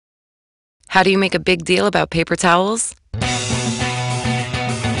How do you make a big deal about paper towels?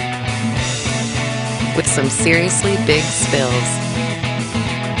 With some seriously big spills.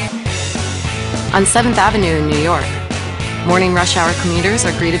 On 7th Avenue in New York, morning rush hour commuters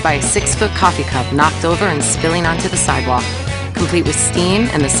are greeted by a 6-foot coffee cup knocked over and spilling onto the sidewalk, complete with steam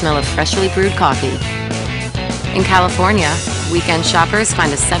and the smell of freshly brewed coffee. In California, weekend shoppers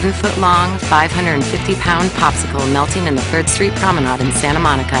find a 7-foot-long, 550-pound popsicle melting in the 3rd Street Promenade in Santa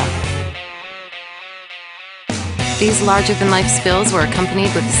Monica. These larger-than-life spills were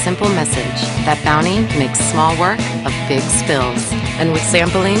accompanied with a simple message that Bounty makes small work of big spills. And with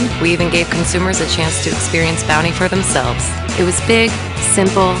sampling, we even gave consumers a chance to experience Bounty for themselves. It was big,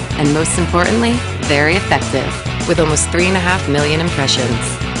 simple, and most importantly, very effective, with almost 3.5 million impressions.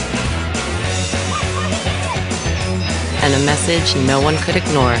 And a message no one could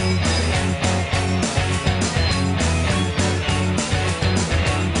ignore.